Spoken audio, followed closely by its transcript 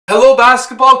Hello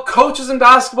basketball coaches and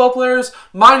basketball players,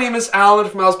 my name is Alan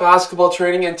from Al's Basketball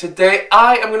Training, and today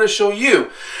I am going to show you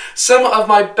some of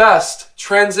my best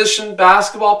transition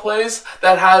basketball plays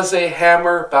that has a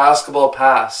hammer basketball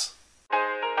pass.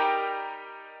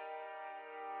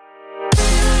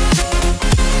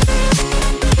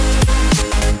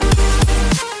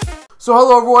 So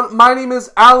hello everyone, my name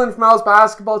is Alan from Al's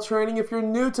Basketball Training. If you're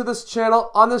new to this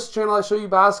channel, on this channel I show you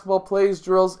basketball plays,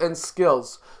 drills, and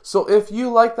skills. So if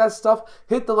you like that stuff,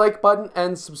 hit the like button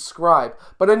and subscribe.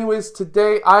 But anyways,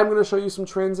 today I'm going to show you some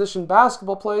transition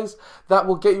basketball plays that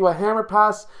will get you a hammer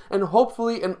pass and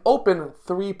hopefully an open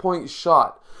three-point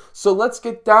shot. So let's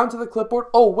get down to the clipboard.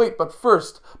 Oh wait, but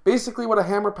first, basically what a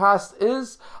hammer pass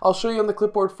is, I'll show you on the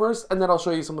clipboard first and then I'll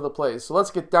show you some of the plays. So let's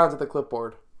get down to the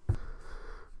clipboard.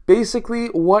 Basically,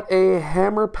 what a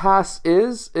hammer pass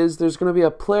is there's going to be a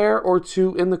player or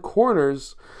two in the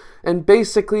corners, and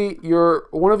basically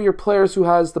one of your players who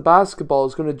has the basketball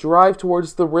is going to drive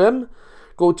towards the rim,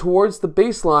 go towards the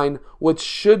baseline, which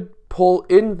should pull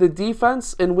in the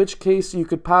defense, in which case you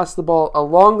could pass the ball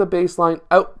along the baseline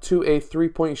out to a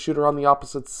three-point shooter on the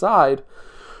opposite side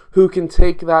who can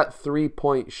take that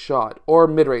three-point shot, or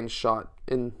mid-range shot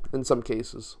in some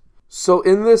cases. So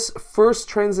in this first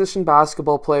transition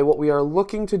basketball play, what we are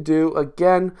looking to do,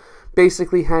 again,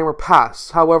 basically hammer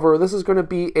pass. However, this is going to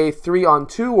be a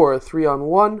 3-on-2 or a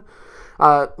 3-on-1.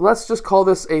 Let's just call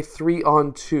this a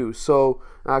 3-on-2. So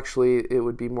actually, it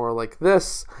would be more like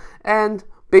this. And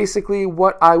basically,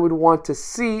 what I would want to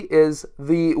see is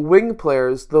the wing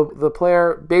players, the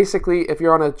player, basically, if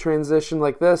you're on a transition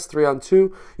like this,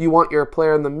 3-on-2, you want your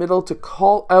player in the middle to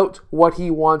call out what he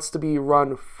wants to be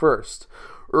run first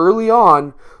early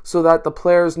on so that the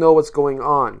players know what's going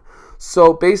on.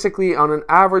 So basically on an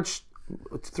average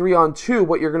 3-on-2,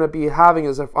 what you're going to be having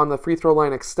is, if on the free throw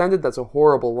line extended, that's a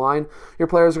horrible line, your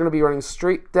players are going to be running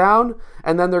straight down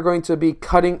and then they're going to be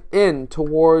cutting in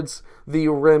towards the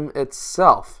rim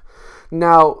itself.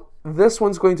 Now this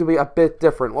one's going to be a bit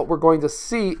different. What we're going to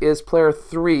see is player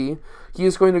 3, he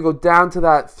is going to go down to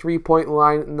that three-point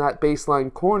line in that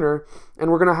baseline corner, and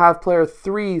we're going to have player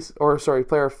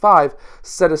 5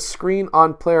 set a screen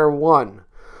on player 1.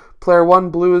 Player 1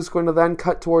 blue is going to then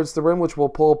cut towards the rim, which will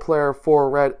pull player 4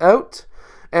 red out,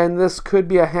 and this could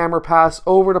be a hammer pass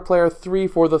over to player 3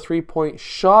 for the three-point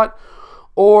shot,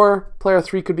 or player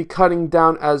 3 could be cutting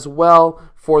down as well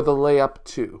for the layup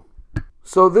too.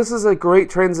 So this is a great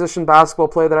transition basketball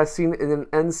play that I've seen in an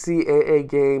NCAA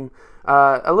game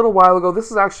a little while ago.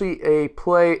 This is actually a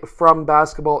play from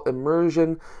Basketball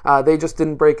Immersion. They just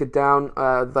didn't break it down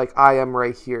like I am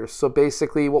right here. So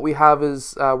basically what we have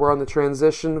is we're on the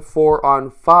transition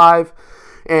 4-on-5,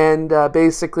 and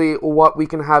basically what we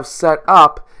can have set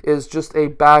up is just a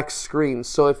back screen.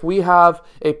 So if we have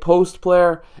a post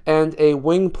player and a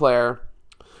wing player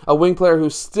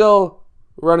who's still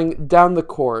running down the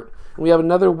court, we have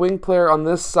another wing player on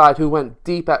this side who went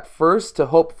deep at first to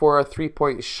hope for a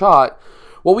three-point shot.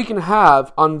 What we can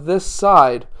have on this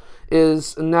side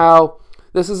is, now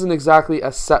this isn't exactly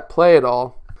a set play at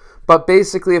all, but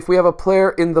basically if we have a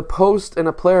player in the post and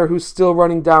a player who's still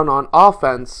running down on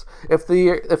offense, if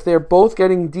they're both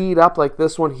getting D'd up like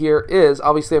this one here is,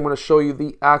 obviously I'm going to show you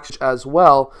the action as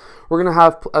well. We're going to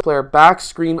have a player back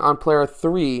screen on player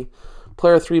 3.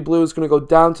 Player 3 blue is going to go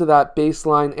down to that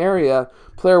baseline area.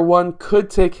 Player 1 could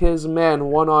take his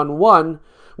man one-on-one,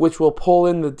 which will pull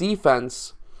in the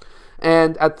defense.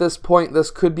 And at this point, this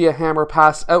could be a hammer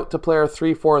pass out to player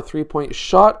 3 for a three-point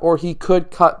shot, or he could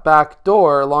cut back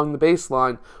door along the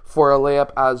baseline for a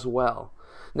layup as well.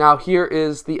 Now here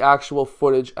is the actual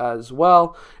footage as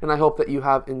well, and I hope that you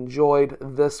have enjoyed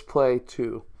this play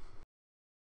too.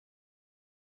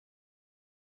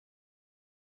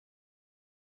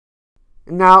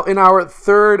 Now, in our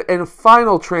third and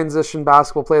final transition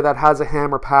basketball play that has a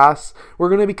hammer pass, we're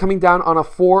going to be coming down on a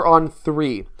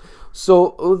 4-on-3.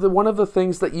 So one of the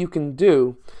things that you can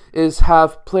do is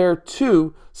have player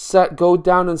 2 go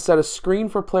down and set a screen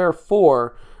for player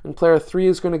 4, and player 3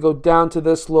 is going to go down to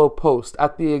this low post.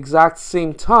 At the exact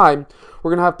same time,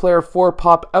 we're going to have player 4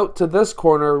 pop out to this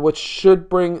corner, which should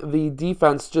bring the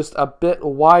defense just a bit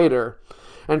wider.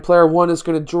 And player 1 is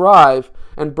going to drive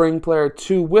and bring player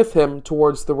 2 with him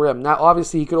towards the rim. Now,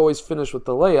 obviously, he could always finish with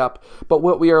the layup, but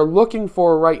what we are looking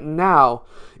for right now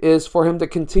is for him to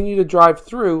continue to drive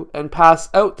through and pass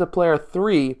out to player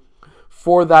 3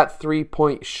 for that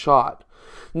three-point shot.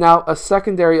 Now, a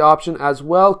secondary option as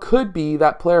well could be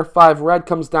that player 5 red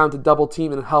comes down to double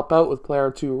team and help out with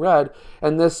player 2 red,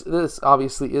 and this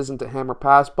obviously isn't a hammer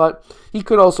pass, but he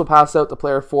could also pass out to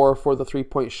player 4 for the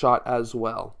three-point shot as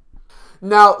well.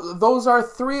 Now, those are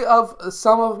 3 of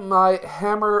some of my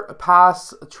hammer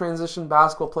pass transition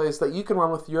basketball plays that you can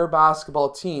run with your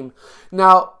basketball team.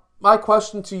 Now, my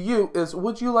question to you is,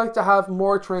 would you like to have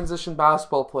more transition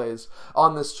basketball plays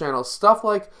on this channel? Stuff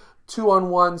like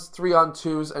 2-on-1s,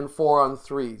 3-on-2s, and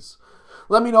 4-on-3s.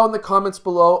 Let me know in the comments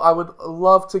below. I would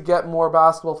love to get more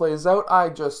basketball plays out. I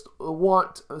just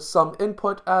want some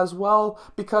input as well,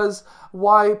 because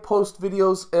why post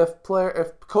videos if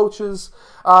coaches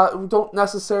don't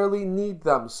necessarily need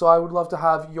them? So I would love to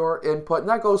have your input, and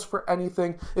that goes for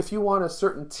anything. If you want a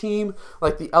certain team,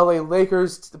 like the LA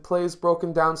Lakers plays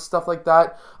broken down, stuff like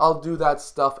that, I'll do that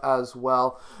stuff as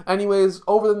well. Anyways,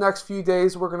 over the next few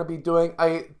days, we're going to be doing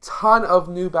a ton of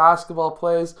new basketball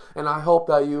plays, and I hope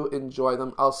that you enjoy them.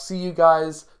 I'll see you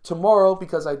guys tomorrow,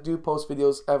 because I do post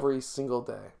videos every single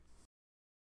day.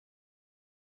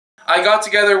 I got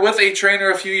together with a trainer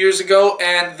a few years ago,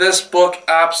 and this book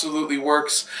absolutely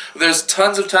works. There's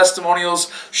tons of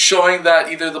testimonials showing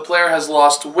that either the player has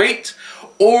lost weight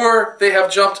or they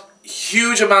have jumped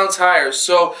huge amounts higher.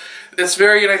 So it's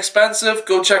very inexpensive.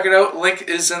 Go check it out. Link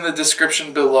is in the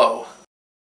description below.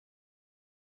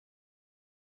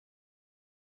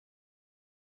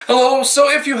 Hello, so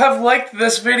if you have liked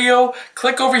this video,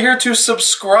 click over here to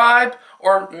subscribe,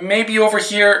 or maybe over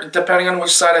here, depending on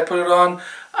which side I put it on.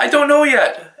 I don't know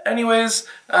yet. Anyways,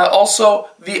 also,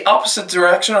 the opposite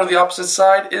direction, or the opposite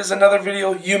side, is another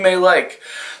video you may like.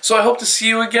 So I hope to see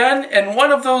you again in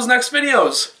one of those next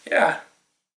videos. Yeah.